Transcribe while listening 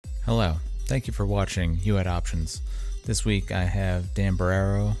Hello, thank you for watching You Had Options. This week I have Dan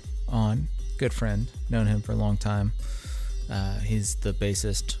Barrero on, good friend, known him for a long time. He's the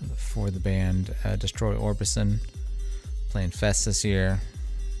bassist for the band Destroy Orbison, playing Fest this year.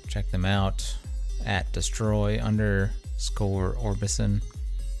 Check them out at Destroy_Orbison.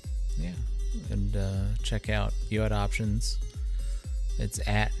 Yeah, and check out You Had Options. It's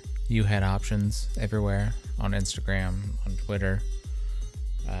at You Had Options everywhere, on Instagram, on Twitter.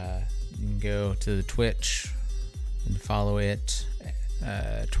 You can go to the Twitch and follow it,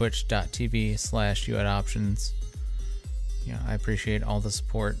 twitch.tv/youhadoptions. You know, I appreciate all the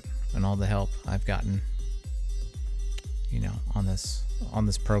support and all the help I've gotten, you know, on this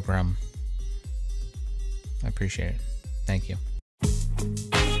program. I appreciate it. Thank you.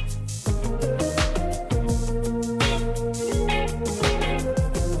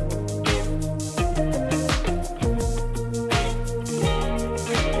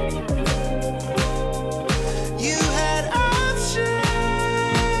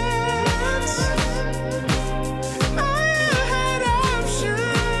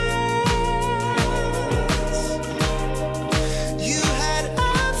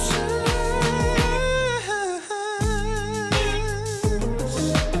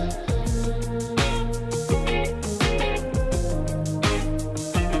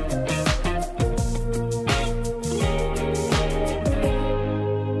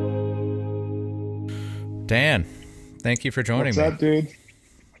 Dan, thank you for joining me. What's up, dude?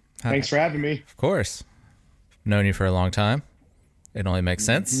 Thanks for having me. Of course. Known you for a long time. It only makes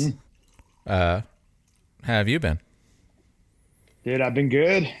sense. How have you been? Dude, I've been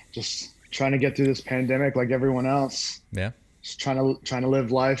good. Just trying to get through this pandemic like everyone else. Yeah. Just trying to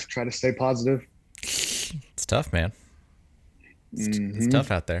live life, try to stay positive. It's tough, man. It's tough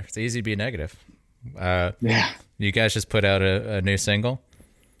out there. It's easy to be negative. Yeah. You guys just put out a new single,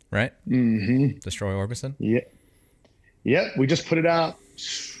 right? Destroy Orbison? Yeah. Yep. We just put it out,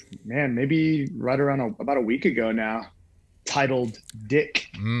 man, maybe right around about a week ago now, titled Dick.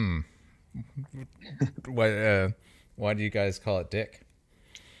 Why do you guys call it Dick?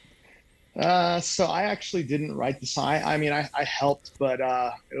 So I actually didn't write the song. I mean, I helped, but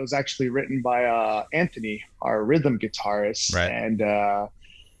it was actually written by Anthony, our rhythm guitarist. Right. And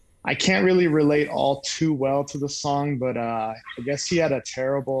I can't really relate all too well to the song, but I guess he had a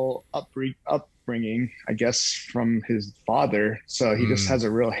terrible upbringing, I guess, from his father. So he just has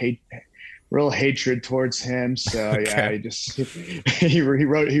a real hatred towards him. So Okay. yeah, he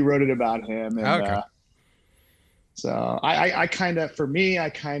wrote it about him. And, Okay. so I kind of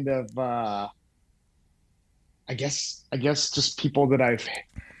I guess just people that I've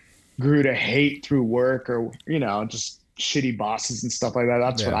grew to hate through work, or, you know, just shitty bosses and stuff like that.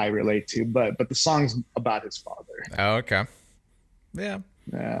 That's what I relate to. But the song's about his father. Oh, okay. Yeah.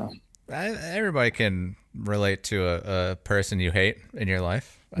 Yeah. Everybody can relate to a person you hate in your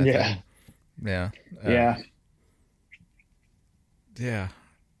life. I Yeah. think. Yeah. Yeah.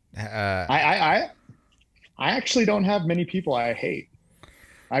 Yeah. I actually don't have many people I hate.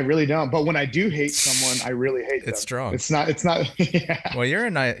 I really don't. But when I do hate someone, I really hate them. It's strong. It's not. Yeah. Well, you're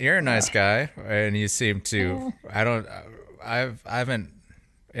a nice guy, and you seem to. I haven't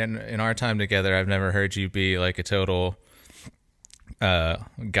in our time together, I've never heard you be like a total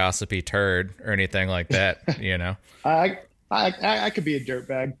gossipy turd or anything like that. You know. I could be a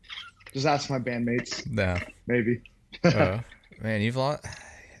dirtbag. Just ask my bandmates. No. Maybe. Man,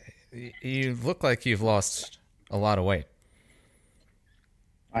 you look like you've lost a lot of weight.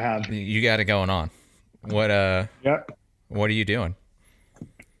 I have. You got it going on. What Yep. What are you doing?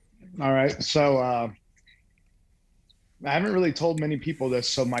 All right. So I haven't really told many people this.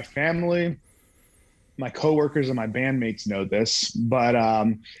 So my family, my coworkers, and my bandmates know this. But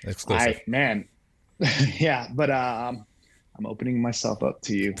Exclusive. yeah. But I'm opening myself up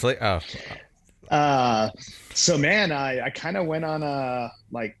to you. So man, I kind of went on a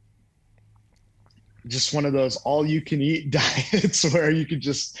just one of those all you can eat diets where you could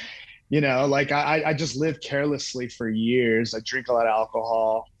just, you know, like I just lived carelessly for years. I drink a lot of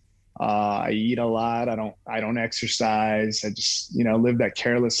alcohol. I eat a lot. I don't exercise. I just, you know, live that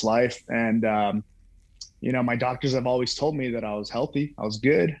careless life. And, you know, my doctors have always told me that I was healthy. I was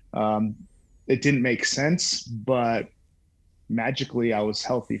good. It didn't make sense, but magically I was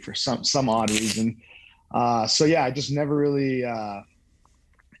healthy for some odd reason. So yeah, I just never really,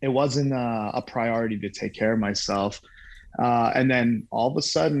 it wasn't a priority to take care of myself. And then all of a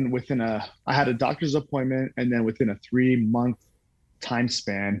sudden I had a doctor's appointment, and then within a 3-month time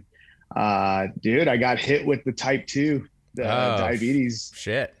span, dude, I got hit with the type 2, diabetes.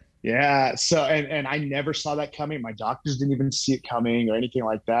 Shit. Yeah. So, and I never saw that coming. My doctors didn't even see it coming or anything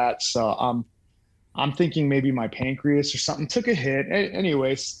like that. So, I'm thinking maybe my pancreas or something took a hit.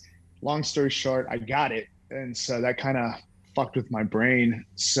 Anyways, long story short, I got it, and so that kind of fucked with my brain.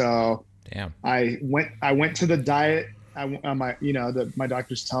 So Damn. I went to the diet. My my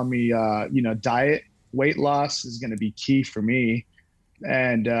doctors tell me diet, weight loss is going to be key for me,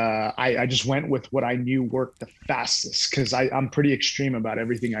 and I just went with what I knew worked the fastest because I'm pretty extreme about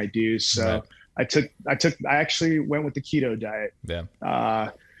everything I do. So Right. I actually went with the keto diet. Yeah.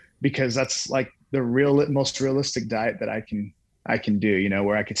 Because that's like the most realistic diet that I can do,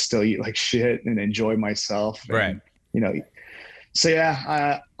 where I could still eat like shit and enjoy myself. Right. And, you know, so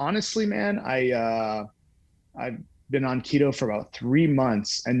yeah, honestly, man, I've been on keto for about 3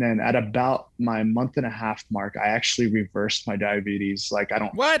 months. And then at about my month and a half mark, I actually reversed my diabetes. Like I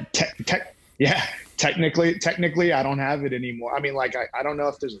don't, What? yeah, technically I don't have it anymore. I mean, like I don't know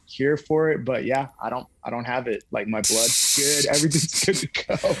if there's a cure for it, but yeah, I don't have it. Like my blood's good, everything's good to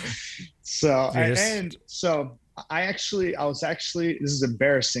go. So and so I was actually, this is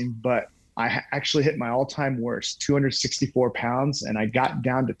embarrassing, but I actually hit my all-time worst, 264 pounds, and I got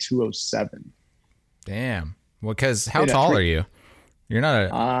down to 207. Damn. Well, because how tall are you? You're not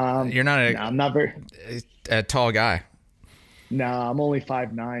no, I'm not very. a tall guy. No, I'm only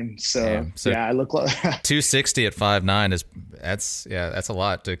 5'9", so, Damn. So yeah, I look like 260 at 5'9" that's a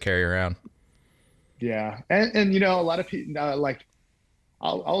lot to carry around. yeah, and a lot of people like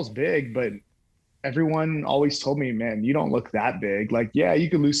I was big, but everyone always told me, man, you don't look that big. Like, yeah, you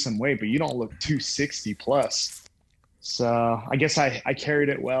could lose some weight, but you don't look 260 plus. So I guess I carried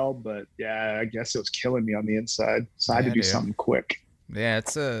it well, but yeah, I guess it was killing me on the inside. So I had to do something quick. Yeah,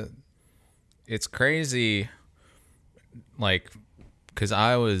 it's crazy. Like, cause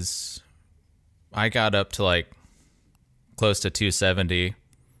I got up to like close to 270,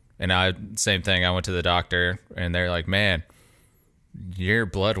 and same thing. I went to the doctor, and they're like, man, your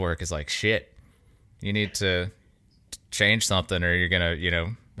blood work is like shit. You need to change something, or you're gonna,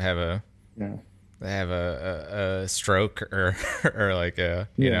 have a stroke, or or like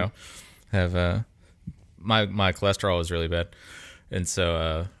have my cholesterol was really bad, and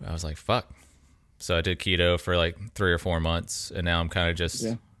so I was like, fuck. So I did keto for like 3 or 4 months, and now I'm kind of just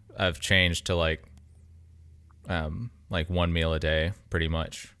I've changed to like 1 meal a day, pretty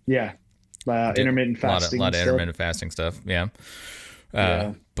much. Yeah, intermittent fasting. A lot of intermittent fasting stuff. Yeah.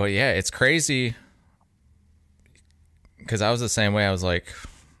 But yeah, it's crazy because I was the same way. I was like,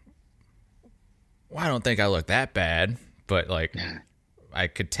 well, I don't think I look that bad, but like I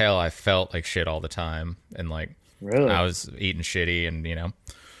could tell I felt like shit all the time, and like really I was eating shitty, and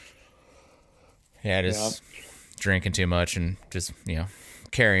just drinking too much, and just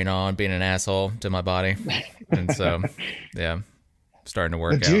carrying on being an asshole to my body, and so starting to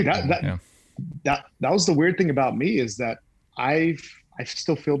work out. Dude, that was the weird thing about me, is that I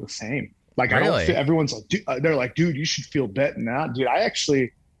still feel the same. Like really? I don't feel, everyone's like, they're like, dude, you should feel better now. Dude, I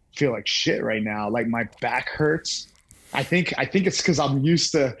actually feel like shit right now. Like my back hurts. I think it's because I'm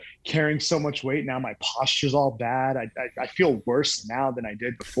used to carrying so much weight. Now my posture's all bad. I feel worse now than I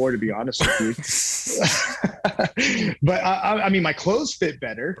did before, to be honest with you. But I mean, my clothes fit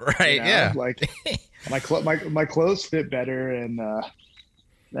better. Right. Yeah. Like my clothes fit better, and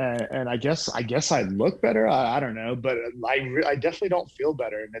I guess I look better. I don't know, but I definitely don't feel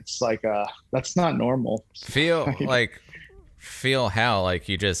better, and it's like that's not normal. Feel how, like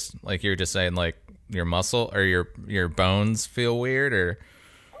you were just saying, like your muscle or your bones feel weird, or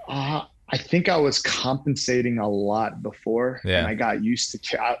I think I was compensating a lot before, and I got used to.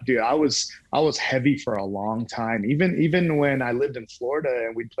 Dude, I was heavy for a long time. Even when I lived in Florida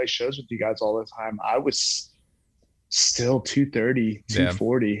and we'd play shows with you guys all the time, I was still 230,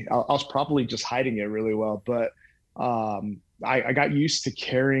 240. I was probably just hiding it really well, but I got used to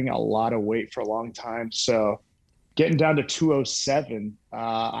carrying a lot of weight for a long time. So getting down to 207,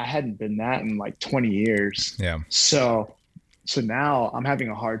 I hadn't been that in like 20 years. Yeah. So now I'm having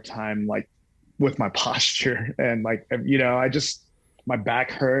a hard time like with my posture, and like, my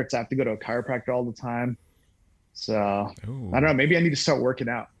back hurts. I have to go to a chiropractor all the time. So ooh. I don't know, maybe I need to start working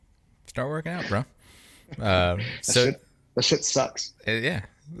out. Start working out, bro. That shit sucks. Yeah,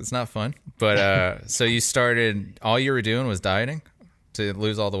 it's not fun. But so you started, all you were doing was dieting to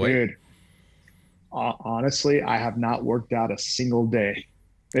lose all the weight? Dude, honestly, I have not worked out a single day.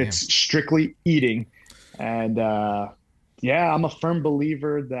 It's strictly eating. And I'm a firm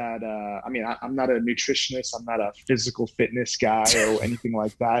believer that, I'm not a nutritionist. I'm not a physical fitness guy or anything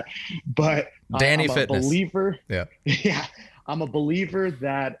like that. But Danny I'm Fitness. A believer. Yeah. Yeah. I'm a believer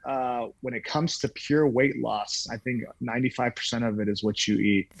that when it comes to pure weight loss, I think 95% of it is what you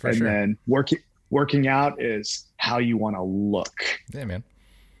eat. For and sure. then working out is how you want to look. Yeah, man.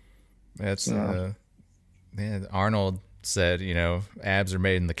 That's So, yeah, Arnold said, abs are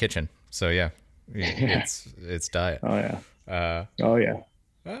made in the kitchen. So yeah, yeah. it's diet. Oh yeah. Uh, Oh yeah.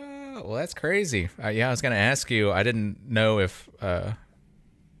 well, that's crazy. Yeah, I was gonna ask you. I didn't know if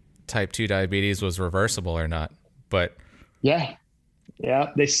type 2 diabetes was reversible or not, but Yeah.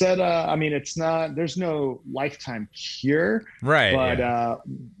 Yeah. They said, I mean, it's not, there's no lifetime cure, right, but yeah,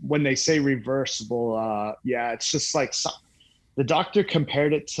 when they say reversible, yeah, it's just like the doctor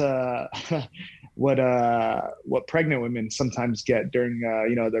compared it to what pregnant women sometimes get during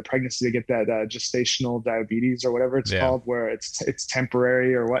their pregnancy. They get that gestational diabetes or whatever it's yeah. called, where it's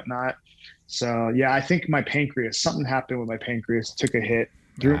temporary or whatnot. So yeah, I think my pancreas, something happened with my pancreas, took a hit,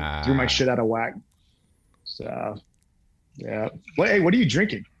 threw my Ah, shit out of whack. So yeah. Hey, what are you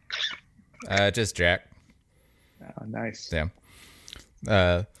drinking? just Jack. Oh, nice. Yeah,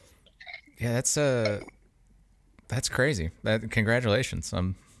 uh, yeah. That's crazy. Congratulations.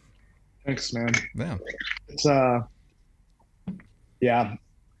 Thanks, man. Yeah, It's yeah,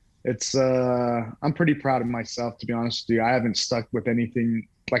 it's I'm pretty proud of myself, to be honest with you. I haven't stuck with anything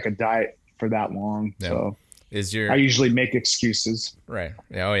like a diet for that long. yeah. So Is I your usually make excuses. right?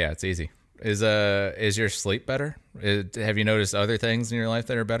 Yeah. Oh, yeah. It's easy. Is your sleep better? Have you noticed other things in your life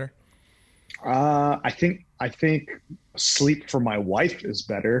that are better? I think sleep for my wife is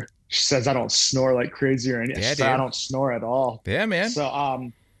better. She says I don't snore like crazy or anything. She Yeah, said I dude. don't snore at all. Yeah, man. So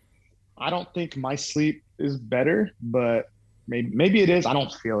I don't think my sleep is better, but maybe it is. I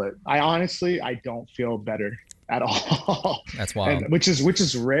don't feel it. I don't feel better at all, That's and wild. which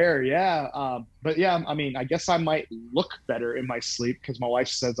is rare. Yeah, but yeah, I mean, I guess I might look better in my sleep because my wife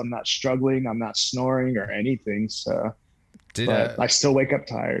says I'm not struggling, I'm not snoring or anything. So, Did but I still wake up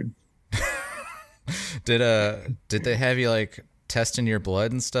tired. did they have you like testing your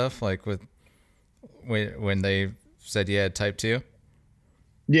blood and stuff like with when they said you had type 2?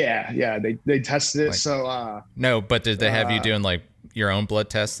 Yeah, yeah, they tested it. Like So, no, but did they have you uh, doing like your own blood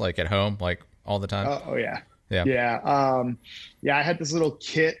tests like at home like all the time? oh yeah. Yeah. Yeah. Yeah, I had this little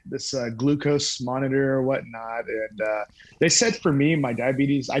kit, this glucose monitor or whatnot. And they said for me, my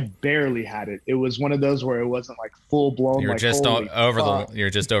diabetes, I barely had it. It was one of those where it wasn't like full blown, You were like, just holy over the fuck. you're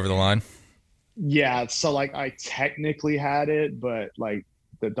just over the line. Yeah. So, like, I technically had it, but like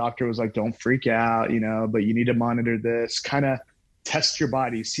the doctor was like, don't freak out, but you need to monitor this, kind of test your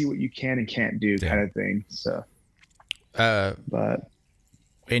body, see what you can and can't do, Yeah. kind of thing. So, Uh but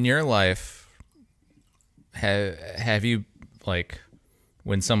in your life have you like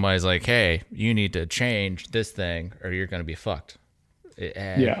when somebody's like, "Hey, you need to change this thing or you're going to be fucked."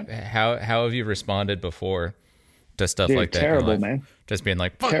 yeah, How have you responded before to stuff like dude, that in your terrible, life? man. Just being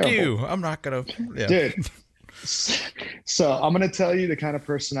like, "Fuck Terrible. you. I'm not going to." Yeah. Dude. So I'm gonna tell you the kind of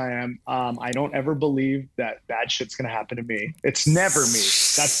person I am. I don't ever believe that bad shit's gonna happen to me. It's never me.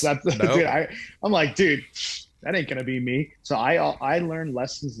 That's dude. Nope. I'm like, dude, that ain't gonna be me. So I learned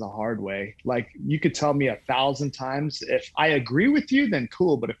lessons the hard way. Like you could tell me 1,000 times. If I agree with you, then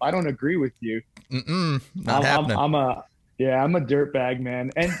cool. But if I don't agree with you, Mm-mm, not I'm I'm, happening. I'm a yeah, I'm a dirtbag,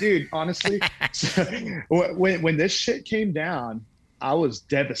 man. And dude, honestly, when this shit came down, I was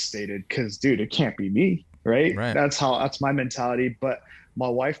devastated because, dude, it can't be me, right? Right. That's my mentality. But my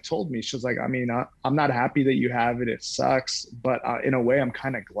wife told me, she was like, I mean, I'm not happy that you have it. It sucks, but in a way, I'm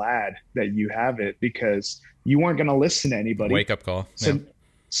kind of glad that you have it because you weren't gonna listen to anybody. Wake up call. Yeah.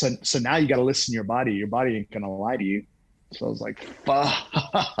 So now you got to listen to your body. Your body ain't gonna lie to you. So I was like,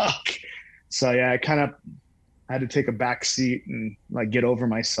 fuck. So yeah, I had to take a back seat and like get over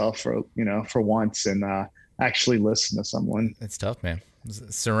myself for once and actually listen to someone. It's tough, man.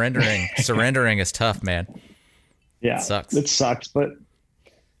 Surrendering is tough, man. It Yeah, sucks. it sucks, but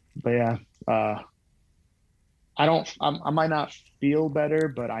yeah, I might not feel better,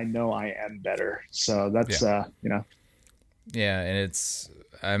 but I know I am better. So that's Yeah. you know. Yeah, and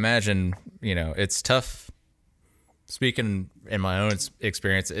I imagine, it's tough. Speaking in my own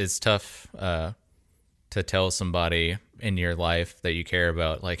experience, it's tough to tell somebody in your life that you care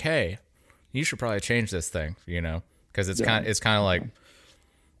about, like, hey, you should probably change this thing, because Yeah. it's kind of like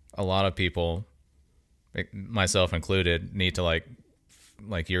a lot of people, myself included, need to like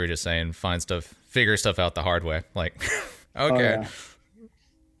you were just saying, figure stuff out the hard way. Like, Oh okay, yeah.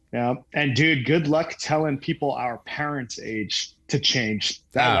 Yeah. And dude, good luck telling people our parents' age to change.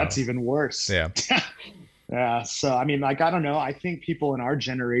 That's oh even worse. yeah, Yeah. So I mean, like, I don't know. I think people in our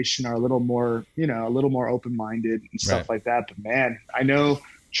generation are a little more open-minded and right, stuff like that. But man, I know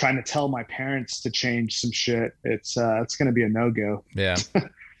trying to tell my parents to change some shit, it's going to be a no-go. Yeah.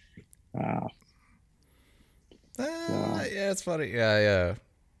 Uh, Yeah, it's funny. Yeah.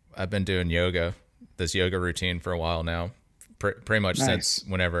 I've been doing this yoga routine for a while now, pretty much nice. since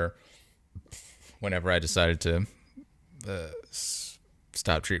whenever I decided to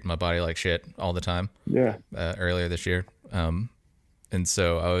stop treating my body like shit all the time. Yeah. Earlier this year. And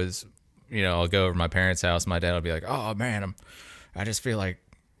so I was, I'll go over to my parents' house. My dad will be like, "Oh man, I just feel like,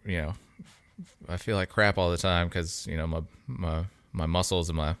 I feel like crap all the time because my muscles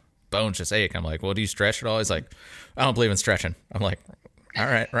and my bones just ache." I'm like, "Well, do you stretch at all?" He's like, "I don't believe in stretching." I'm like, "All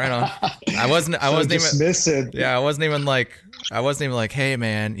right, right on." I wasn't dismissive. even. Yeah, I wasn't even like, "Hey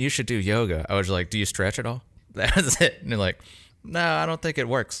man, you should do yoga." I was like, "Do you stretch at all?" That's it. And they're like, "No, I don't think it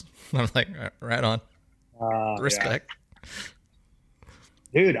works." I'm like, "Right on." Respect.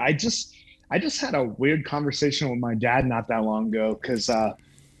 Yeah. Dude, I just had a weird conversation with my dad not that long ago because, I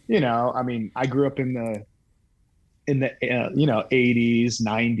mean, I grew up in the 80s,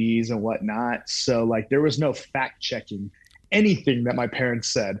 90s and whatnot. So like there was no fact checking anything that my parents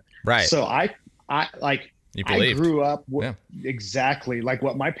said. Right. So I grew up with exactly like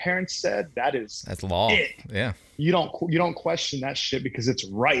what my parents said. That's law. It. Yeah. You don't question that shit because it's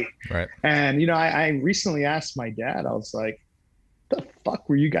right. Right. And, I recently asked my dad, I was like, the fuck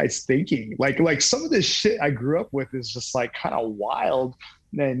were you guys thinking? Like some of this shit I grew up with is just like kind of wild.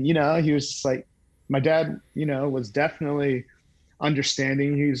 And, he was just like, my dad, was definitely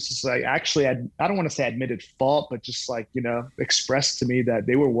understanding. He was just like, actually, I don't want to say admitted fault, but just like, expressed to me that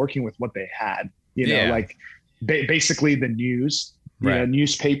they were working with what they had, like basically the news,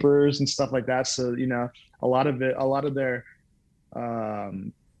 newspapers and stuff like that. So, a lot of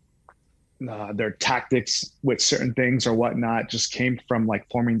their tactics with certain things or whatnot just came from like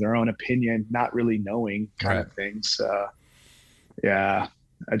forming their own opinion, not really knowing kind of things. Yeah,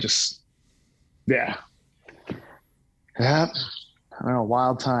 I don't know,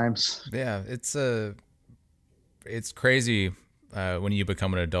 wild times. Yeah, it's crazy when you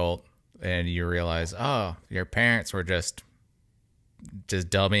become an adult and you realize, oh, your parents were just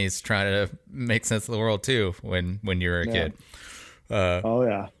dummies trying to make sense of the world too when you were a kid. Oh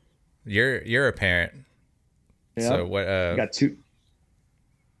yeah. You're a parent. Yeah. So what got two.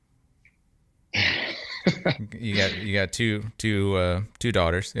 you got two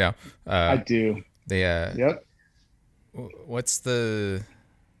daughters. Yeah. I do. Yep. What's the,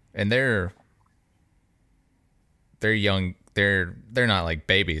 and they're young. They're not like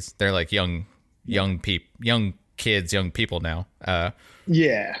babies. They're like young kids, young people now.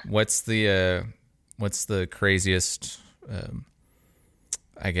 Yeah. What's the craziest,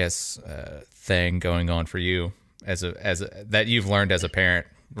 I guess, thing going on for you as a that you've learned as a parent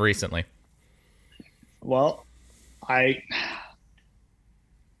recently? Well, I'm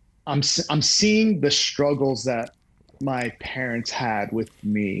seeing the struggles that my parents had with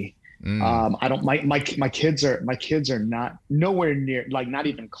me. I don't, my kids are not nowhere near, like not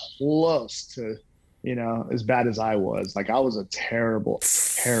even close to, as bad as I was. Like I was a terrible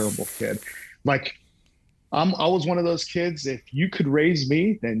kid. Like I was one of those kids. If you could raise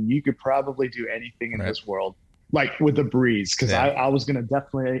me, then you could probably do anything in this world, like with a breeze. Cause I was going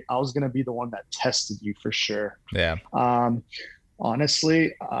to be the one that tested you for sure. Yeah.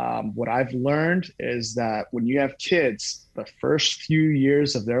 Honestly, what I've learned is that when you have kids, the first few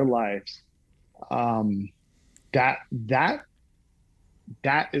years of their lives, that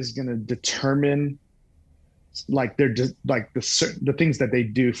is going to determine like the things that they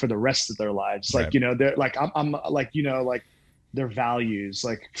do for the rest of their lives. Like, they're like, I'm like, like their values.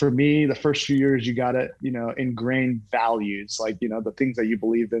 Like for me, the first few years, you got to, ingrain values, like, the things that you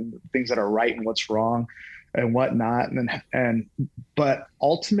believe in, things that are right and what's wrong and whatnot. But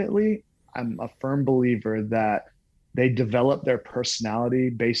ultimately, I'm a firm believer that they develop their personality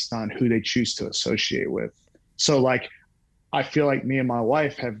based on who they choose to associate with. So like, I feel like me and my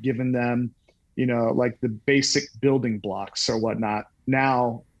wife have given them, like the basic building blocks or whatnot.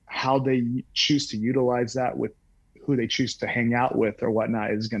 Now, how they choose to utilize that with who they choose to hang out with or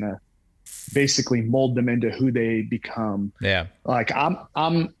whatnot is going to basically mold them into who they become. Yeah. Like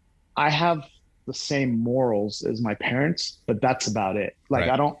I have the same morals as my parents, but that's about it. Like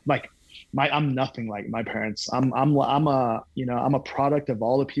I don't like I'm nothing like my parents. I'm a product of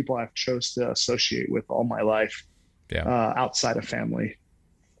all the people I've chose to associate with all my life. Yeah. Outside of family.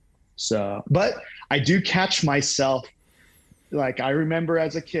 So, but I do catch myself. Like I remember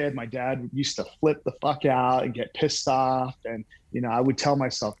as a kid, my dad used to flip the fuck out and get pissed off. And, I would tell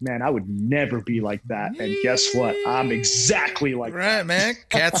myself, man, I would never be like that. And guess what? I'm exactly like that. Man.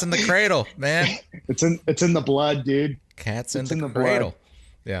 Cat's in the cradle, man. It's in the blood, dude. Cat's in the cradle.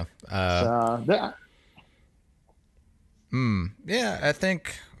 Yeah. So Yeah, I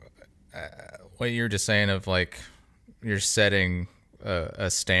think what you were just saying of like you're setting a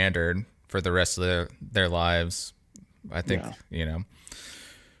standard for the rest of their lives. I think,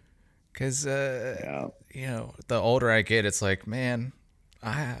 because, the older I get, it's like, man,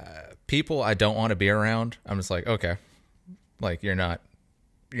 people I don't want to be around. I'm just like, okay, like you're not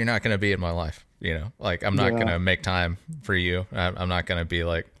going to be in my life, like I'm not going to make time for you. I'm not going to be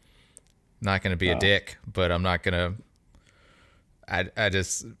like, not going to be a dick, but I'm not going to, I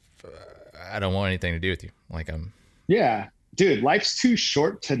don't want anything to do with you. Like dude, life's too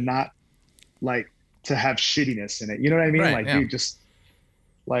short to not like to have shittiness in it. You know what I mean? Right, dude, just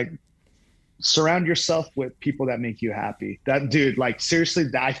like surround yourself with people that make you happy. That dude, like seriously,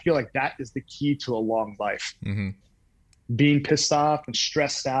 I feel like that is the key to a long life. Mm-hmm. Being pissed off and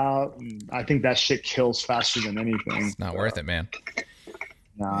stressed out. And I think that shit kills faster than anything. It's not worth it, man.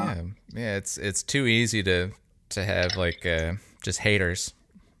 Nah. Yeah. It's too easy to have like, just haters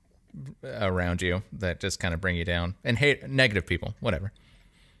around you that just kind of bring you down, and hate negative people, whatever.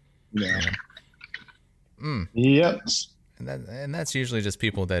 Yeah. Yep. And that's usually just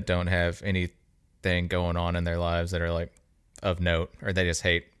people that don't have anything going on in their lives that are like of note, or they just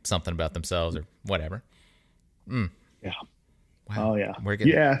hate something about themselves or whatever. Yeah. Wow. Oh yeah.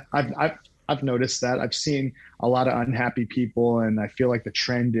 I've noticed that. I've seen a lot of unhappy people, and I feel like the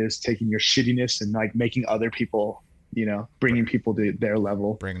trend is taking your shittiness and like making other people, bringing people to their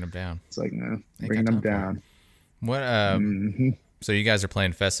level, bringing them down. It's like, bringing them down. What? So you guys are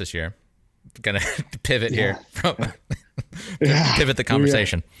playing Fest this year. Gonna pivot here from pivot the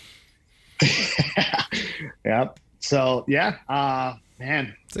conversation. Yep. So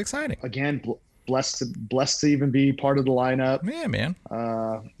man, it's exciting. Again, blessed to even be part of the lineup. Yeah, man.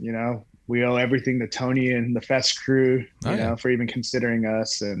 We owe everything to Tony and the Fest crew, for even considering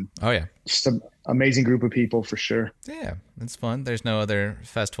us, and just an amazing group of people for sure. Yeah, it's fun. There's no other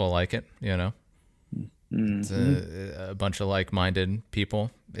festival like it, It's a bunch of like-minded people.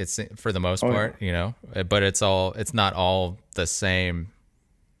 It's for the most part, but it's not all the same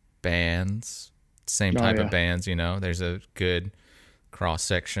bands, same type of bands. There's a good cross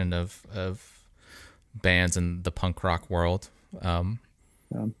section of bands in the punk rock world.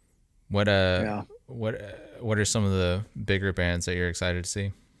 What are some of the bigger bands that you're excited to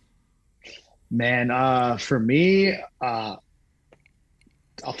see? Man, for me,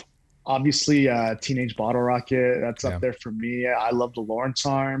 obviously, Teenage Bottle Rocket, that's up there for me. I love the Lawrence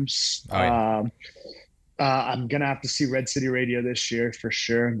Arms. I'm going to have to see Red City Radio this year for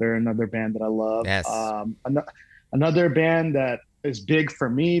sure. They're another band that I love. Yes. Another band that is big for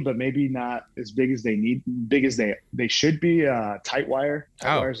me, but maybe not as big as they should be. Tightwire.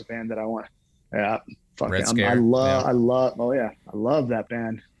 Tightwire is a band that I want. Yeah. I love that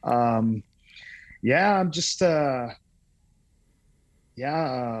band. I'm just, I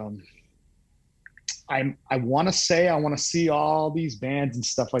want to say I want to see all these bands and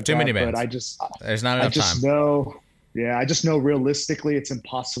stuff like that. Too many bands. But there's not enough time. I just know realistically it's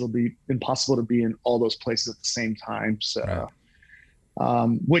impossible to be in all those places at the same time. So,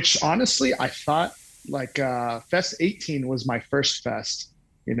 which honestly I thought like Fest 18 was my first fest.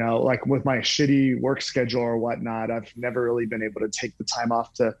 Like with my shitty work schedule or whatnot, I've never really been able to take the time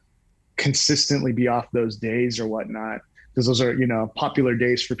off to consistently be off those days or whatnot, because those are, popular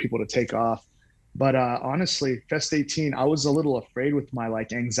days for people to take off. But honestly, Fest 18, I was a little afraid with my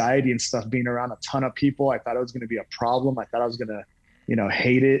like anxiety and stuff, being around a ton of people. I thought it was going to be a problem. I thought I was going to,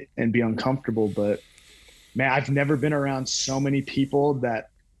 hate it and be uncomfortable. But man, I've never been around so many people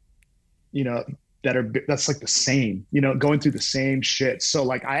that, that's like the same, going through the same shit. So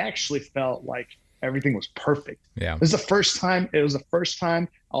like, I actually felt like everything was perfect. Yeah. It was the first time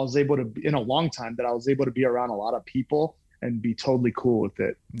I was able to, in a long time, that I was able to be around a lot of people and be totally cool with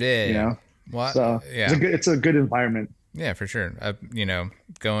it. Yeah. Well, so it's a good environment. Yeah, for sure.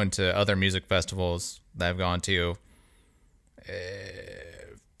 Going to other music festivals that I've gone to,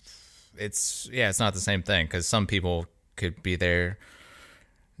 it's not the same thing, because some people could be there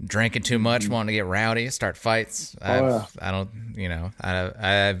drinking too much, wanting to get rowdy, start fights. I've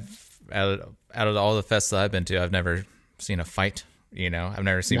out of all the fests that I've been to, I've never seen a fight. I've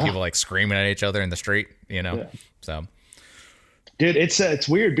never seen people like screaming at each other in the street. So. Dude, it's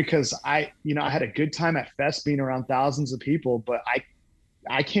weird because I had a good time at Fest being around thousands of people, but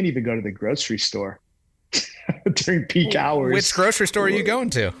I can't even go to the grocery store during peak hours. Which grocery store are you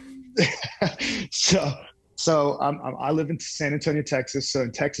going to? So I live in San Antonio, Texas. So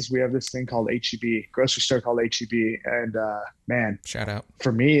in Texas, we have this thing called HEB, grocery store called HEB. And man, shout out.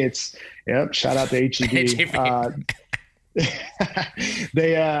 For me, shout out to HEB.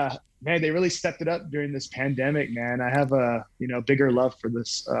 They man, they really stepped it up during this pandemic, man. I have a, bigger love for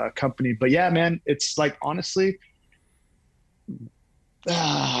this company. But yeah, man, it's like, honestly,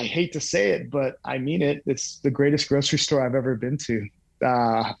 I hate to say it, but I mean it. It's the greatest grocery store I've ever been to.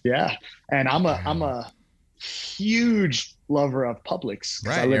 Yeah. And I'm Wow. a huge lover of Publix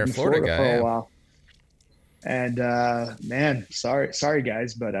because I Right, you're lived a in Florida Florida guy, for a yeah. while. And man, sorry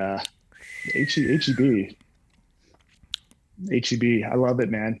guys, but HEB, HEB, I love it,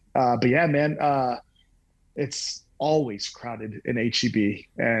 man. But yeah, man, it's always crowded in HEB,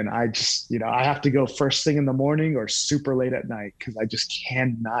 and I just, I have to go first thing in the morning or super late at night because I just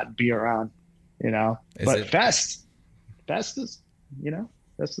cannot be around, you know. Is But it Fest is,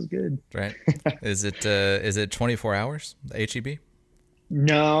 Fest is good. right? Is it 24 hours, the HEB?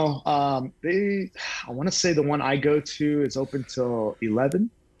 No, I want to say the one I go to is open till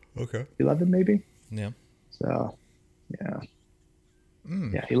Okay. 11 maybe. Yeah. So yeah,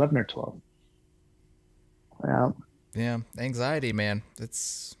 Mm. yeah, 11 or 12. Yeah. Yeah. Anxiety, man.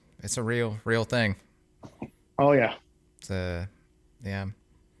 It's a real thing. Oh yeah. It's yeah.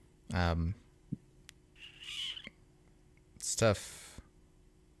 Um, it's tough.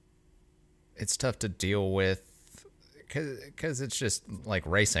 It's tough to deal with because it's just like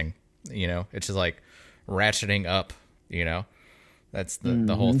racing, it's just like ratcheting up, that's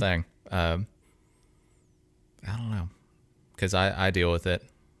the whole Hmm. thing. I don't know, because I deal with it,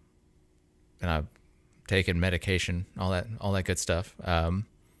 and I've taken medication, all that good stuff.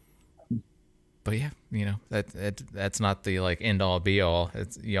 But yeah, that's not the like end all be all.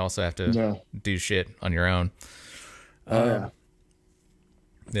 You also have to No. do shit on your own. Oh yeah.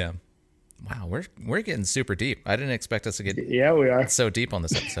 Yeah. Wow, we're getting super deep. I didn't expect us to get Yeah, we are. so deep on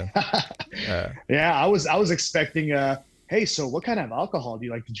this episode. Yeah, I was expecting hey, so what kind of alcohol do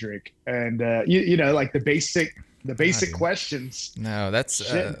you like to drink? And like the basic dude. questions. No, that's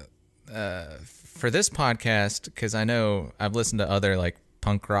Shit. for this podcast, because I know I've listened to other like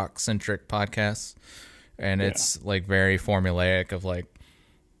punk rock centric podcasts, and Yeah. it's like very formulaic of like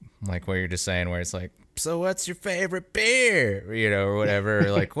what you're just saying, where it's like, so what's your favorite beer, or whatever,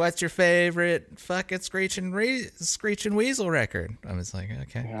 or like what's your favorite fucking screeching weasel record. I'm just like,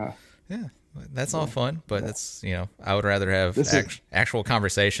 okay, Yeah. yeah, that's all fun, but it's I would rather have This is actual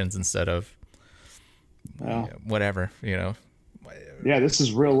conversations instead of uh, whatever. yeah, this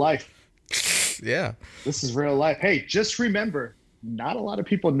is real life. Yeah. This is real life. Hey, just remember, not a lot of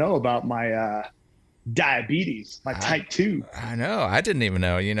people know about my diabetes, my type 2. I know. I didn't even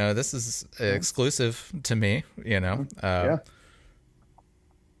know. This is exclusive to me. Yeah.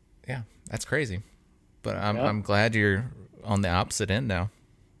 Yeah, that's crazy. But Yeah. I'm glad you're on the opposite end now.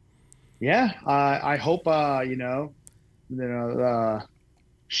 Yeah. I hope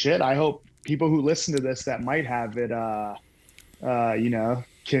shit, I hope people who listen to this that might have it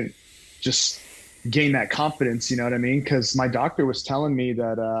can just gain that confidence, you know what I mean? Because my doctor was telling me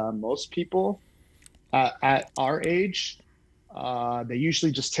that most people at our age, they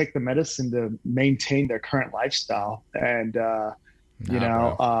usually just take the medicine to maintain their current lifestyle. And,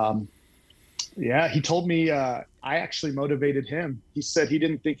 Nah, bro. yeah, he told me I actually motivated him. He said he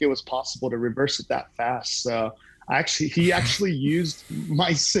didn't think it was possible to reverse it that fast. So he actually used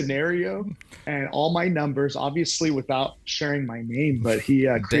my scenario and all my numbers, obviously without sharing my name, but he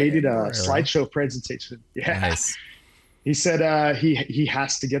created Dan a Barrero. slideshow presentation. Yeah. Nice. He said he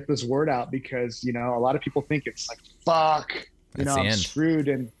has to get this word out because, a lot of people think it's like, fuck, That's the I'm end. screwed.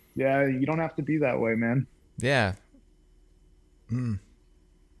 And yeah, you don't have to be that way, man. Yeah.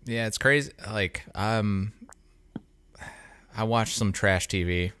 Yeah, it's crazy. Like, I watch some trash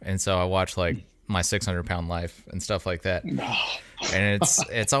TV, and so I watch like My 600-Pound Life and stuff like that. And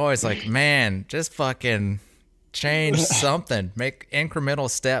it's always like, man, just fucking change something, make incremental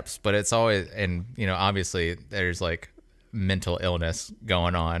steps. But it's always, and obviously there's like mental illness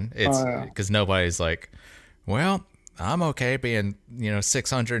going on. It's Yeah. because nobody's like, well, I'm okay being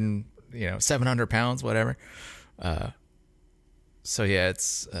 600 and 700 pounds, whatever. So yeah,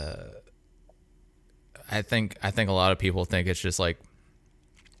 it's I think a lot of people think it's just like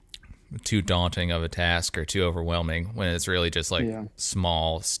too daunting of a task or too overwhelming, when it's really just like Yeah.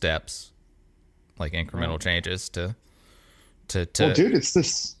 small steps, like incremental changes to Well, dude,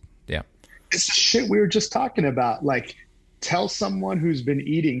 it's yeah. the shit we were just talking about. Like, tell someone who's been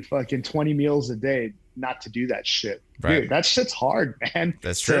eating fucking 20 meals a day not to do that shit. Right. Dude, that shit's hard, man.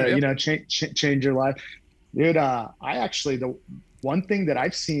 That's true, To, yep. change your life. Dude, the one thing that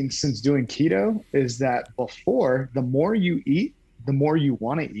I've seen since doing keto is that before, the more you eat, the more you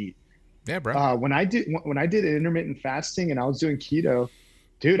want to eat. Yeah, bro. When I did intermittent fasting and I was doing keto,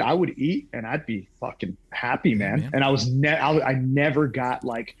 dude, I would eat and I'd be fucking happy, man. And I never got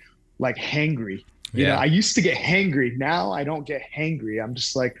like hangry. You know, I used to get hangry. Now I don't get hangry. I'm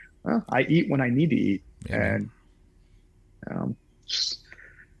just like, I eat when I need to eat. And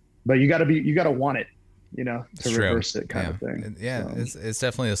but you gotta want it, you know, to reverse it kind of thing. It's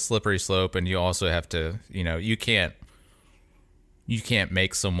definitely a slippery slope, and you also have to, you know, you can't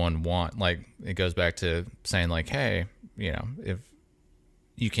make someone want, like, it goes back to saying like, hey, you know, if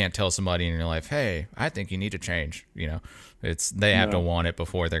you can't tell somebody in your life, hey, I think you need to change, you know, they have to want it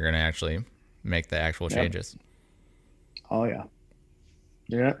before they're going to actually make the actual changes. Oh yeah.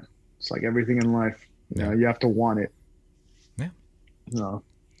 Yeah. It's like everything in life, you know, you have to want it. Yeah. No.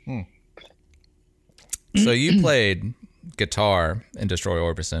 So you played guitar in Destroy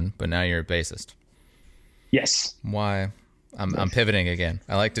Orbison, but now you're a bassist. Yes. Why? I'm pivoting again.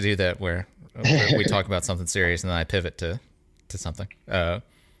 I like to do that where we talk about something serious and then I pivot to something.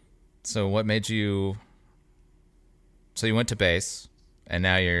 So what made you? So you went to bass, and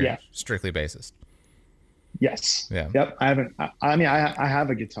now you're strictly bassist. Yes. Yeah. Yep. I haven't. I mean, I have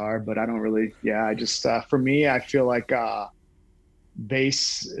a guitar, but I don't really. Yeah. I just for me, I feel like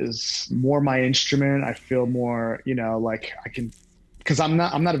bass is more my instrument. I feel more, you know, like I can, because I'm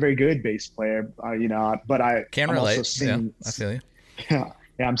not a very good bass player, you know, but I'm relate. Also singing. Yeah, I feel you. Yeah.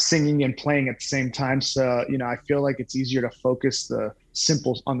 Yeah, I'm singing and playing at the same time. So, you know, I feel like it's easier to focus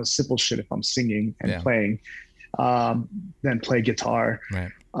on the simple shit if I'm singing and playing, than play guitar.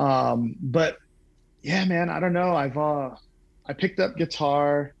 Right. But yeah, man, I don't know. I picked up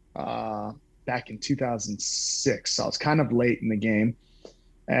guitar back in 2006. So I was kind of late in the game.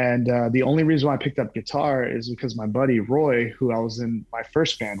 And the only reason why I picked up guitar is because my buddy Roy, who I was in my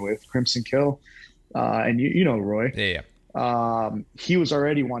first band with, Crimson Kill, and you know Roy. Yeah. He was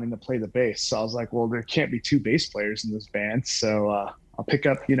already wanting to play the bass. So I was like, well, there can't be two bass players in this band. So I'll pick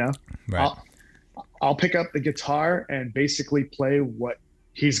up, you know, I'll pick up the guitar and basically play what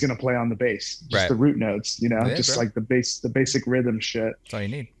he's going to play on the bass, just the root notes, you know, like the basic rhythm shit. That's all you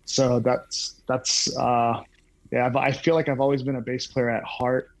need. So that's I feel like I've always been a bass player at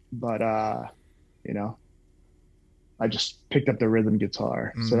heart, but you know, I just picked up the rhythm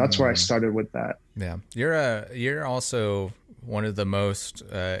guitar. So that's where I started with that. Yeah. You're also one of the most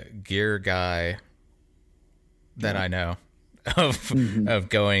gear guy that I know of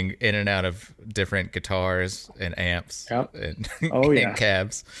going in and out of different guitars and amps and, and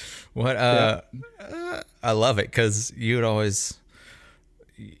cabs. I love it, because you'd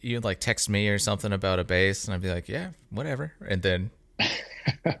like text me or something about a bass and I'd be like, yeah, whatever. And then,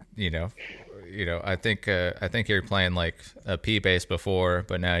 you know, I think you're playing like a P bass before,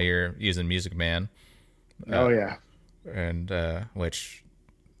 but now you're using Music Man. And which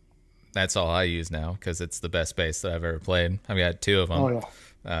that's all I use now, because it's the best bass that I've ever played. I've got two of them.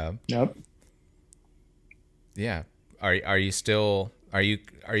 Yeah. Are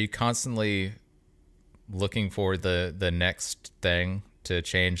you constantly looking for the next thing to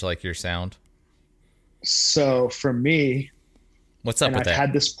change, like, your sound? So for me, what's up with that?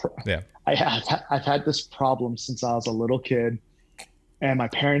 I've had this problem since I was a little kid, and my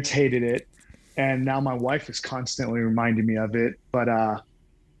parents hated it, and now my wife is constantly reminding me of it. But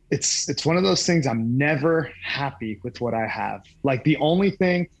it's one of those things, I'm never happy with what I have. Like, the only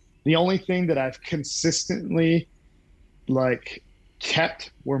thing that I've consistently like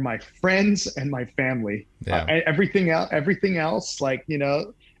kept were my friends and my family. Everything else, like, you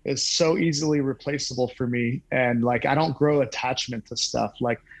know, is so easily replaceable for me. And like, I don't grow attachment to stuff.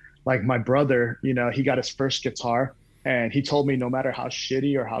 Like my brother, you know, he got his first guitar and he told me no matter how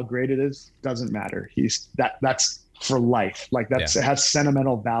shitty or how great it is, doesn't matter. That's for life. Like it has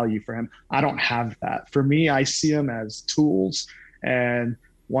sentimental value for him. I don't have that. For me, I see them as tools. And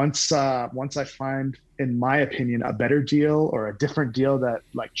once I find, in my opinion, a better deal or a different deal that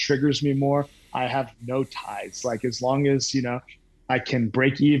like triggers me more, I have no ties. Like, as long as, you know, I can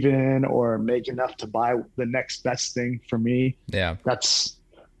break even or make enough to buy the next best thing for me. Yeah.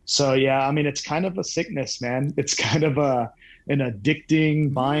 So yeah, I mean, it's kind of a sickness, man. It's kind of an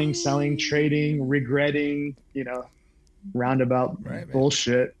addicting buying, selling, trading, regretting, you know, roundabout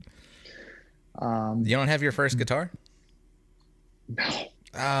bullshit. You don't have your first guitar? No.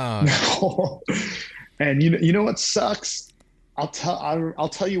 Oh. No. And you know what sucks? I'll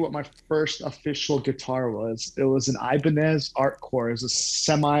tell you what my first official guitar was. It was an Ibanez Art Core. It was a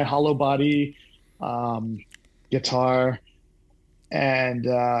semi hollow body guitar, and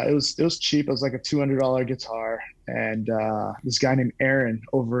it was cheap. It was like a $200 guitar. And this guy named Aaron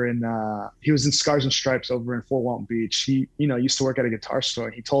over in he was in Scars and Stripes over in Fort Walton Beach. He, you know, used to work at a guitar store.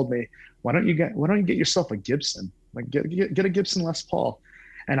 He told me, why don't you get yourself a Gibson? Like get a Gibson Les Paul.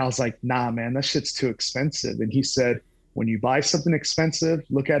 And I was like, nah, man, that shit's too expensive. And he said, when you buy something expensive,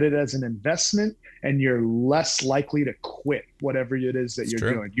 look at it as an investment, and you're less likely to quit whatever it is that It's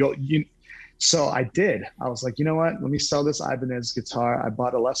you're true. doing. So I did. I was like, you know what? Let me sell this Ibanez guitar. I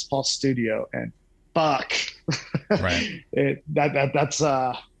bought a Les Paul Studio, and fuck, Right. that's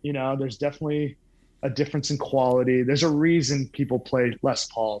there's definitely a difference in quality. There's a reason people play Les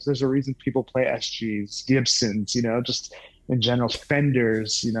Pauls. There's a reason people play SGs, Gibsons, just in general,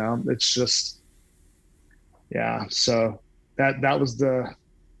 Fenders. It's just, yeah. So that was the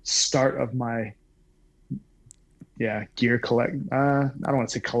start of my, yeah, gear collect. I don't want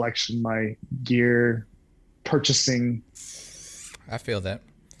to say collection, my gear purchasing. I feel that.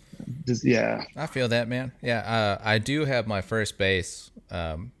 Yeah. I feel that, man. Yeah, I do have my first bass,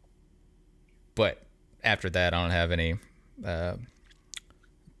 but after that, I don't have any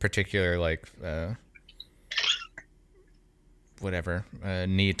particular whatever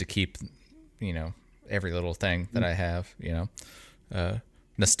need to keep, every little thing that I have.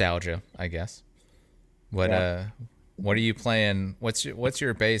 Nostalgia, I guess. What are you playing? What's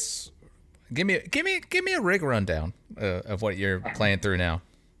your bass? Give me a rig rundown of what you're playing through now.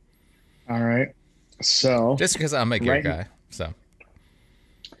 All right. So Just because I'm a gear guy,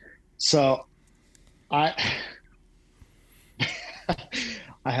 so I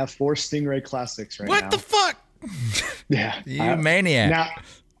I have 4 Stingray Classics right now. What the fuck? Yeah, you maniac. Now,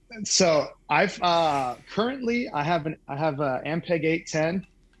 so I've currently I have a Ampeg 810.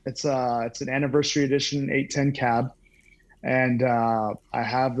 It's an anniversary edition 810 cab, and I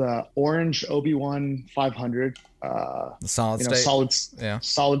have the orange Obi-Wan 500. The solid state.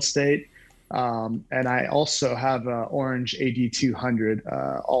 Solid state. And I also have a orange AD 200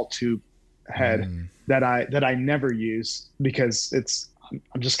 all tube head that I never use because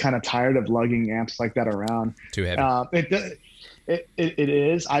I'm just kind of tired of lugging amps like that around. Too heavy. It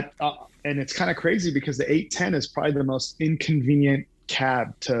is. And it's kind of crazy because the 810 is probably the most inconvenient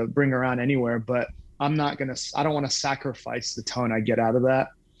cab to bring around anywhere, but I don't want to sacrifice the tone I get out of that.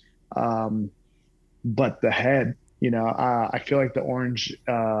 But the head, I feel like the orange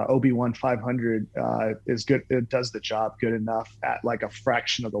Obi-Wan 500 is good. It does the job good enough at like a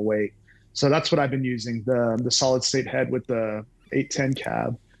fraction of the weight. So that's what I've been using, the solid state head with the 810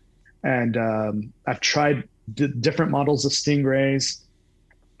 cab. And I've tried different models of Stingrays.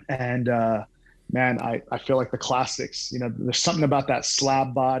 And man, I feel like the classics, there's something about that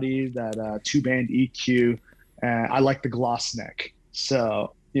slab body, that 2-band EQ. And I like the gloss neck.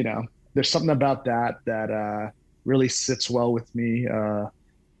 So, there's something about that really sits well with me.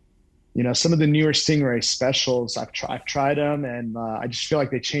 Some of the newer Stingray specials, I've tried them, and I just feel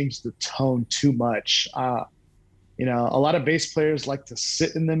like they changed the tone too much. A lot of bass players like to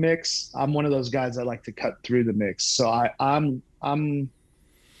sit in the mix. I'm one of those guys that like to cut through the mix. So I'm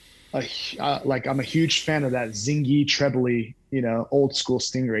a huge fan of that zingy, trebly, old school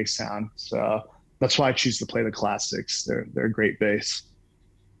Stingray sound. So that's why I choose to play the classics. They're a great bass.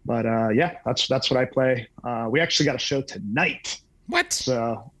 But yeah, that's what I play. We actually got a show tonight. What?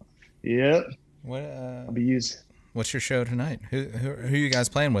 So, yeah. What? I'll be using. What's your show tonight? Who are you guys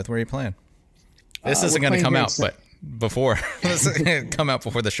playing with? Where are you playing? This isn't going to come out, but before this is going to come out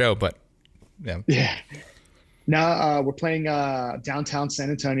before the show. But yeah. Yeah. Now we're playing downtown San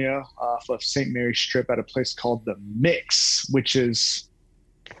Antonio off of St. Mary's Strip at a place called The Mix, which is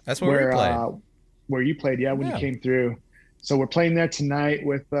where we played. Where you played, when you came through. So we're playing there tonight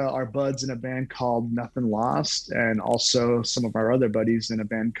with our buds in a band called Nothing Lost, and also some of our other buddies in a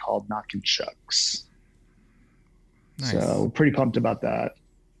band called Knockin' Chucks. Nice. So we're pretty pumped about that.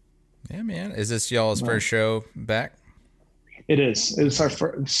 Yeah, man. Is this y'all's first show back? It is. It's our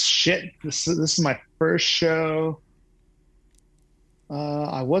first shit. This is my first show.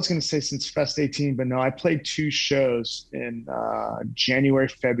 I was going to say since Fest 18, but no, I played 2 shows in January,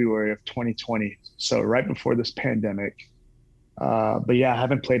 February of 2020. So right before this pandemic. But yeah, I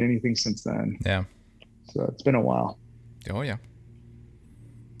haven't played anything since then. Yeah. So it's been a while. Oh yeah.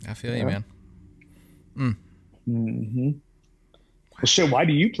 I feel you, man. Mm-hmm. Well, shit, why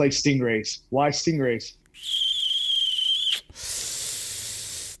do you play Stingrays? Why Stingrays?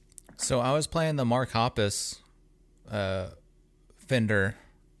 So I was playing the Mark Hoppus Fender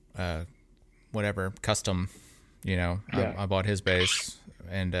whatever custom, I bought his bass,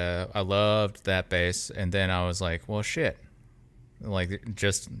 and I loved that bass, and then I was like, well shit, like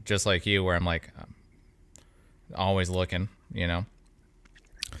just like you, where I'm like always looking,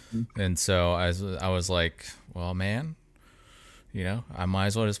 and so I was like, well man, I might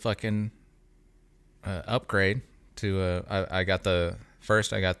as well just fucking upgrade to I got the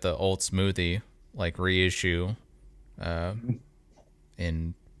old Smoothie like reissue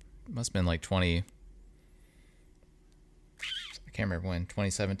in, must have been like 20, I can't remember when,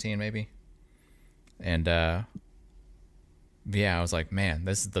 2017 maybe. And yeah, I was like, man,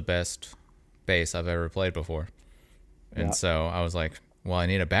 this is the best bass I've ever played before. And so I was like, well, I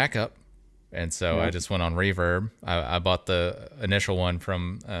need a backup. And so I just went on Reverb. I bought the initial one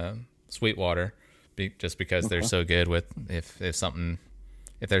from Sweetwater just because they're so good with if there's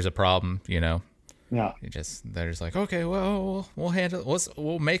a problem, you know. Yeah. They're just like, okay, well, we'll handle it.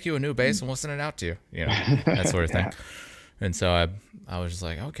 We'll make you a new bass and we'll send it out to you, you know, that sort of thing. And so I was just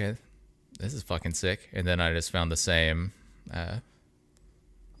like, okay, this is fucking sick. And then I just found the same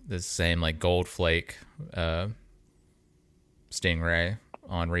like gold flake Stingray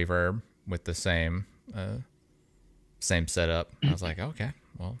on Reverb with the same setup. I was like, okay,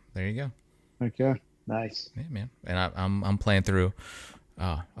 well, there you go. Okay, nice. Yeah, man. And I'm playing through.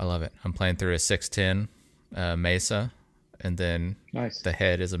 Oh, I love it. I'm playing through a 610 Mesa, and then the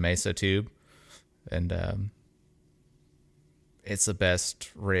head is a Mesa tube, and it's the best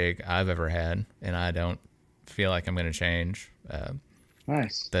rig I've ever had, and I don't feel like I'm going to change.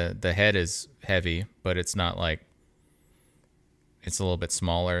 Nice. The head is heavy, but it's not like, it's a little bit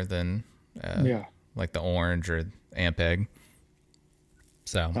smaller than like the orange or Ampeg.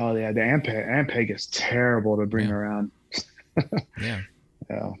 So. Oh yeah, the Ampeg is terrible to bring around. Yeah.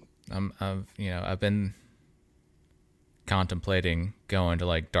 Yeah. I've been contemplating going to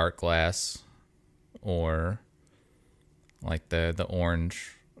like dark glass or like the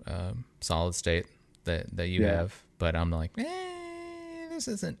orange solid state that you have, but I'm like, this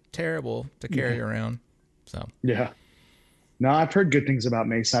isn't terrible to carry around. So yeah. No, I've heard good things about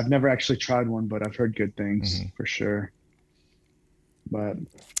Mesa. I've never actually tried one, but I've heard good things for sure. But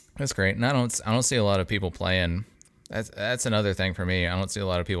that's great. And I don't see a lot of people playing. That's another thing for me. I don't see a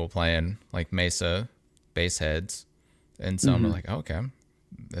lot of people playing like Mesa bass heads. And so I'm like, okay,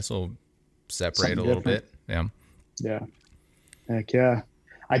 this will separate a little bit. Yeah. Yeah. Heck yeah.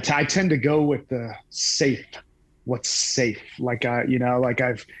 I tend to go with the safe. What's safe? Like I do a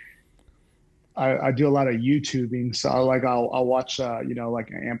lot of YouTubing. So I'll watch, like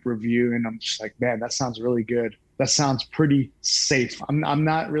an amp review, and I'm just like, man, that sounds really good. That sounds pretty safe. I'm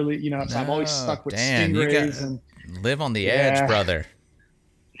not really, so I'm always stuck with Stingrays and live on the edge, brother.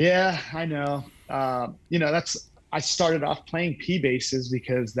 Yeah, I know. I started off playing P basses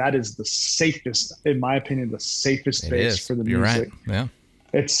because that is the safest, in my opinion, the safest bass for the music. You're right. Yeah.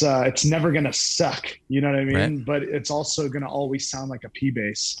 It's never gonna suck, you know what I mean? Right. But it's also gonna always sound like a P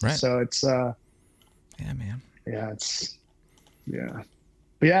bass. Right. So it's yeah, man. Yeah,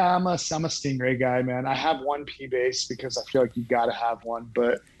 But yeah, I'm a Stingray guy, man. I have one P bass because I feel like you gotta have one,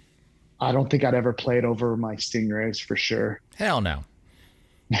 but I don't think I'd ever play it over my Stingrays for sure. Hell no.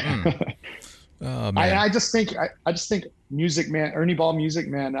 Oh, man. I just think Music Man, Ernie Ball Music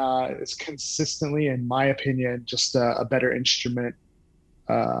Man, is consistently, in my opinion, just a better instrument.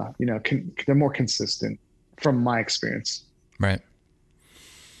 They're more consistent from my experience. Right.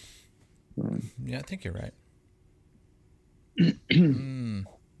 Yeah, I think you're right.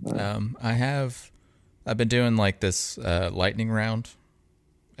 I've been doing like this lightning round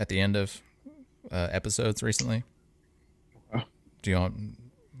at the end of episodes recently.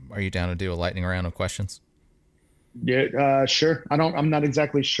 Are you down to do a lightning round of questions? Yeah, sure. I'm not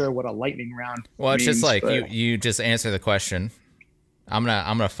exactly sure what a lightning round Well, it's means, just like but... you just answer the question. I'm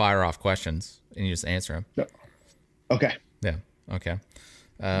gonna fire off questions and you just answer them. Okay. Yeah. Okay.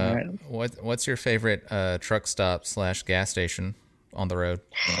 Right. What's your favorite truck stop / gas station on the road?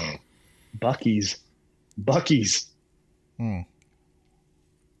 Buc-ee's.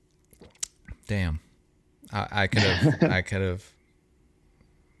 Damn. I could have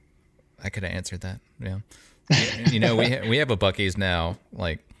answered that. Yeah. We have a Buc-ee's now,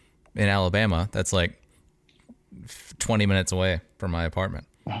 like in Alabama. That's like 20 minutes away from my apartment.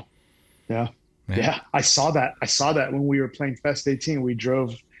 Oh, yeah. I saw that when we were playing Fest 18. We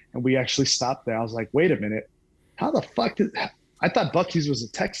drove and we actually stopped there. I was like, wait a minute, how the fuck I thought Buc-ee's was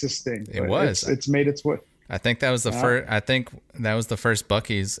a Texas thing. It was. It's made its way. I think that was the first. I think that was the first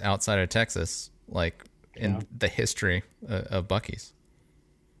Buc-ee's outside of Texas, like in the history of Buc-ee's.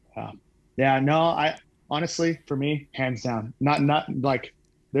 Yeah. No, I honestly, for me, hands down, not like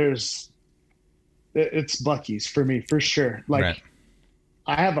it's Buc-ee's for me, for sure. Like, right.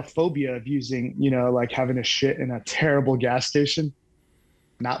 I have a phobia of using, like having a shit in a terrible gas station.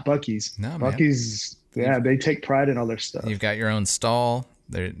 Not Buc-ee's. No, Buc-ee's, they take pride in all their stuff. You've got your own stall.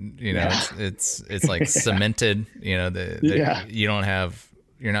 There, it's like cemented. You don't have.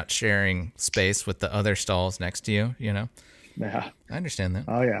 You're not sharing space with the other stalls next to you. Yeah. I understand that.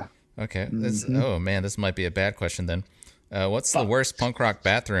 Oh yeah. Okay. Oh man, this might be a bad question then. What's the worst punk rock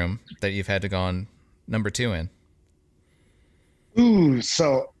bathroom that you've had to go on number 2 in? Ooh,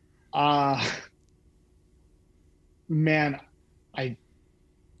 so, man,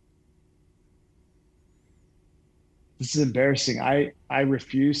 this is embarrassing. I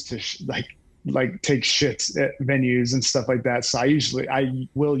refuse to take shits at venues and stuff like that. So I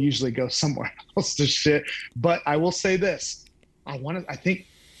will usually go somewhere else to shit. But I will say this: I think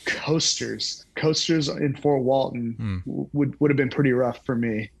coasters in Fort Walton would have been pretty rough for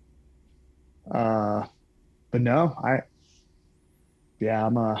me. But no, I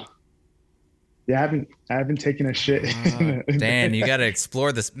haven't taken a shit. Dan, you got to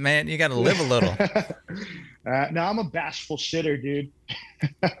explore this, man. You got to live a little. No, I'm a bashful shitter, dude.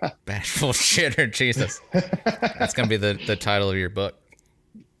 Bashful shitter, Jesus. That's gonna be the title of your book.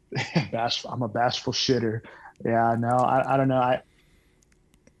 I'm a bashful shitter. Yeah, no, I don't know.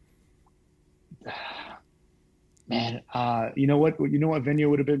 Man, you know what venue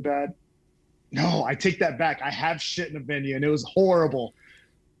would have been bad? No, I take that back. I have shit in a venue and it was horrible.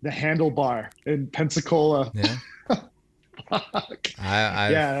 The Handlebar in Pensacola. Yeah.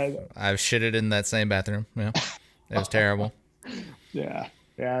 I've shitted in that same bathroom. Yeah, it was terrible. Yeah.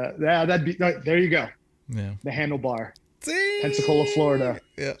 That'd be there. You go. Yeah, the Handlebar, see? Pensacola, Florida.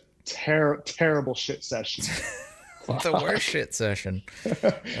 Yeah, terrible shit session. The worst shit session.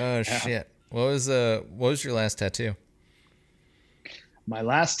 Oh shit! What was your last tattoo? My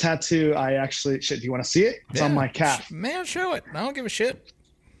last tattoo, I actually shit. Do you want to see it? It's on my calf. Man, show it. I don't give a shit.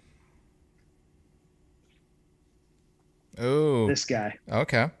 Oh, this guy.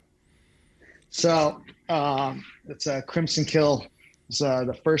 Okay. So it's a Crimson Kill. It's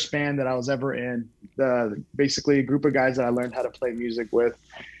the first band that I was ever in. Basically a group of guys that I learned how to play music with.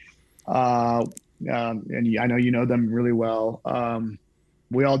 And I know you know them really well.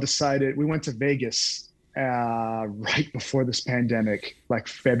 We all decided we went to Vegas right before this pandemic, like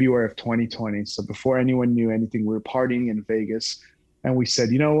February of 2020. So before anyone knew anything, we were partying in Vegas, and we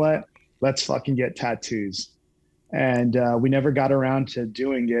said, you know what? Let's fucking get tattoos. And we never got around to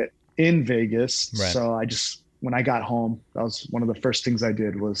doing it in Vegas. Right. So when I got home, that was one of the first things I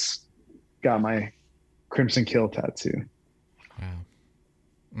did was got my Crimson Kill tattoo. Wow.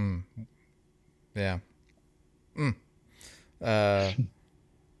 Yeah.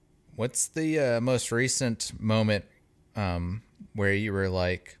 What's the most recent moment where you were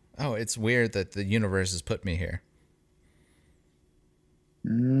like, oh, it's weird that the universe has put me here?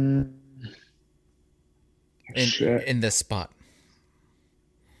 In this spot.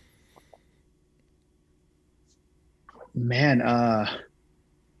 Man,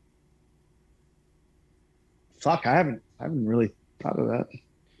 fuck, I haven't really thought of that.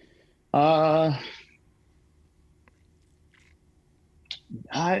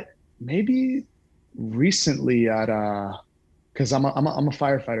 I maybe recently at because I'm a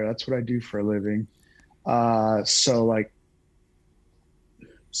firefighter. That's what I do for a living. So like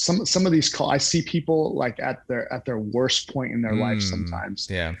some of these calls, I see people like at their worst point in their life sometimes.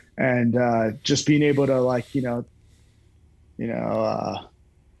 Yeah. And just being able to like,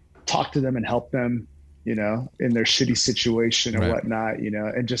 talk to them and help them, in their shitty situation or whatnot,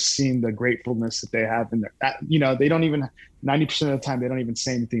 and just seeing the gratefulness that they have in their, they don't even, 90% of the time, they don't even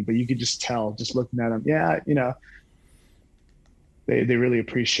say anything, but you could just tell just looking at them. Yeah. They really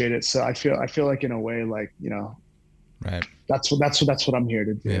appreciate it. So I feel like in a way, like, right. That's what I'm here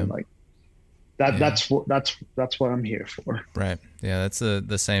to do. Yeah. Like that's what I'm here for. Right. Yeah. That's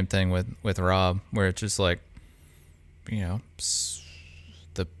the same thing with Rob, where it's just like, the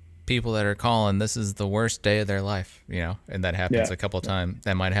people that are calling, this is the worst day of their life, and that happens a couple times.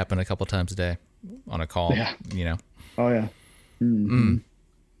 That might happen a couple times a day on a call, Oh yeah. Mm-hmm.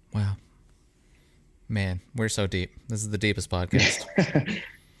 Wow. Man, we're so deep. This is the deepest podcast.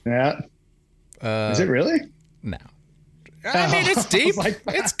 Yeah. Is it really? No. I mean, it's deep.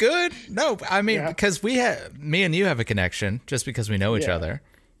 It's good. No, I mean, because me and you have a connection just because we know each other,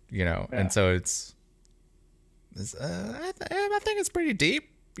 and so it's I think it's pretty deep,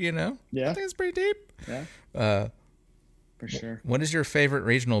 Yeah. I think it's pretty deep. Yeah. For sure. What is your favorite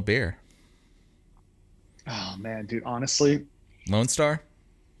regional beer? Oh man, dude, honestly. Lone Star?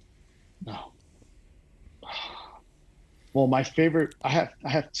 No. Well, my favorite, I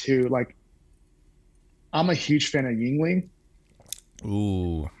have two. Like, I'm a huge fan of Yuengling.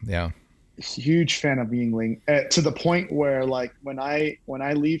 Ooh, yeah. Huge fan of Yuengling, to the point where, like, when I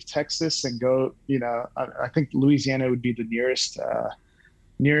leave Texas and go, I think Louisiana would be the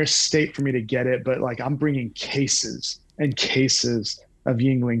nearest state for me to get it. But like, I'm bringing cases and cases of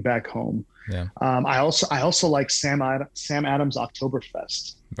Yuengling back home. Yeah. I also like Sam Adams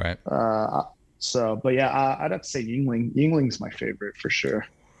Oktoberfest. Right. So, but yeah, I'd have to say Yingling. Yingling's my favorite for sure.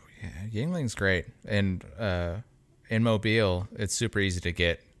 Yeah, Yingling's great, and in Mobile, it's super easy to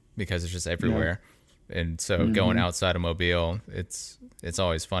get because it's just everywhere. Yeah. And so going outside of Mobile, it's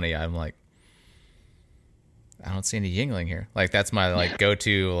always funny. I'm like, I don't see any Yingling here. Like that's my like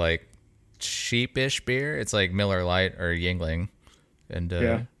go-to like cheapish beer. It's like Miller Lite or Yingling, and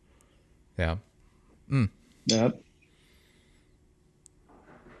yeah. Yep.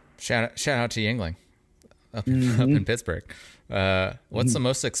 Shout out to Yingling up in Pittsburgh. What's the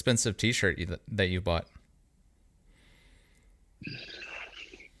most expensive T-shirt that you bought?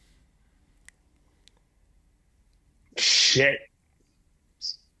 Shit.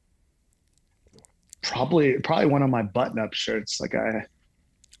 Probably one of my button-up shirts. Like T-shirt.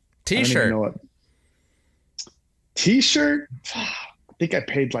 I don't even know what T-shirt. I think I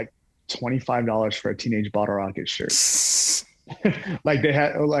paid like $25 for a Teenage Bottle Rocket shirt. Like they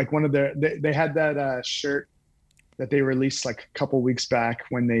had like one of their they had that shirt that they released like a couple weeks back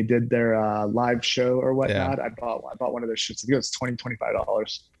when they did their live show or whatnot. Yeah. I bought one of their shirts. I think it was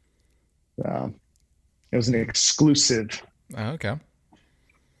 $25. It was an exclusive. Oh, okay.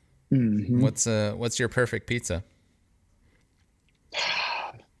 What's your perfect pizza?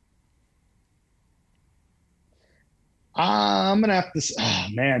 I'm gonna have to. Oh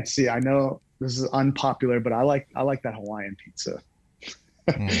man, see, I know this is unpopular, but I like that Hawaiian pizza.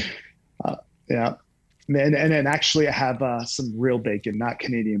 Yeah, and actually, I have some real bacon, not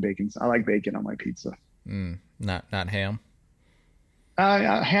Canadian bacon. I like bacon on my pizza. Not ham.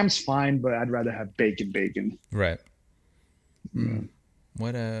 Ham's fine, but I'd rather have bacon. Right.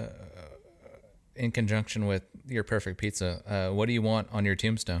 What in conjunction with your perfect pizza, what do you want on your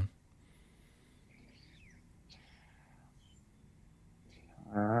tombstone?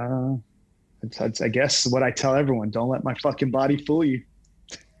 I guess what I tell everyone: don't let my fucking body fool you.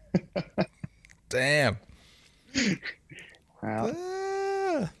 Damn.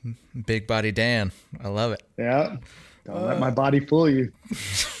 Big body Dan. I love it. Yeah. Don't let my body fool you.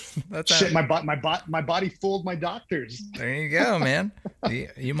 That's shit. My body fooled my doctors. There you go, man.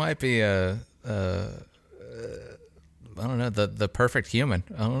 You might be I don't know, the perfect human.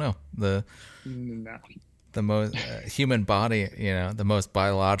 I don't know, the most human body. You know, the most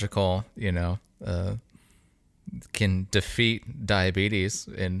biological. You know, can defeat diabetes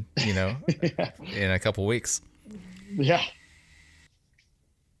in yeah. in a couple weeks. Yeah.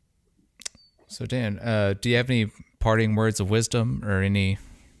 So Dan, do you have any parting words of wisdom or anything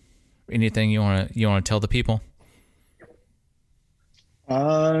you want to tell the people?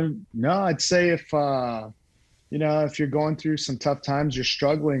 No, I'd say if you're going through some tough times, you're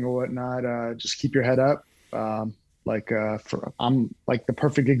struggling or whatnot, just keep your head up. I'm like the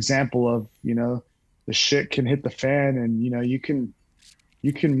perfect example of, the shit can hit the fan and, you can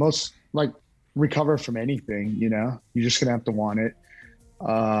most like recover from anything, you're just going to have to want it.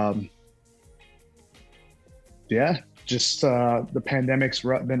 Yeah, just the pandemic's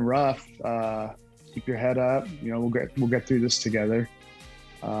been rough. Keep your head up. We'll get through this together.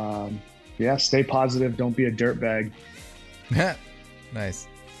 Yeah, stay positive. Don't be a dirtbag. Nice.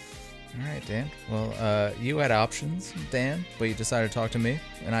 All right, Dan. Well, you had options, Dan, but you decided to talk to me,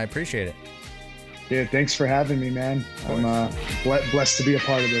 and I appreciate it. Yeah, thanks for having me, man. I'm blessed to be a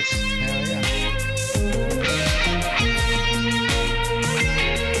part of this. Hell yeah.